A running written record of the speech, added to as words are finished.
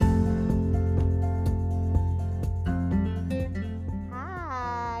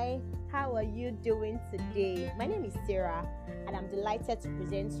doing today? My name is Sarah, and I'm delighted to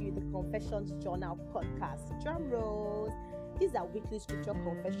present to you the Confessions Journal podcast. Drum rolls. These are weekly scripture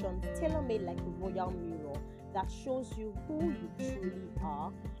confessions tailor-made like a royal mirror that shows you who you truly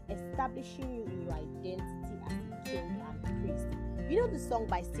are, establishing you in your identity as a king and priest. You know the song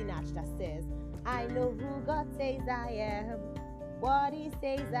by Sinach that says, I know who God says I am, what He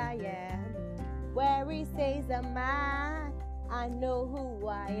says I am, where He says I'm at, I know who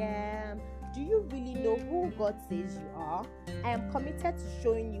I am. Do you really know who God says you are? I am committed to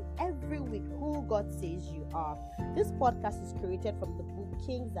showing you every week who God says you are. This podcast is created from the book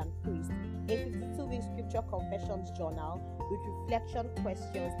Kings and Priests, a 52-week scripture confessions journal with reflection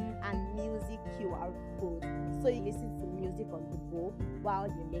questions and music QR code. So you listen to music on the go while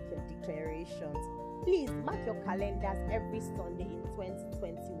you make your declarations. Please mark your calendars every Sunday in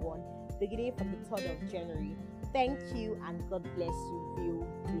 2021, beginning from the 3rd of January. Thank you and God bless you real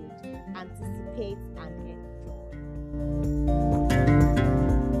good. Anticipate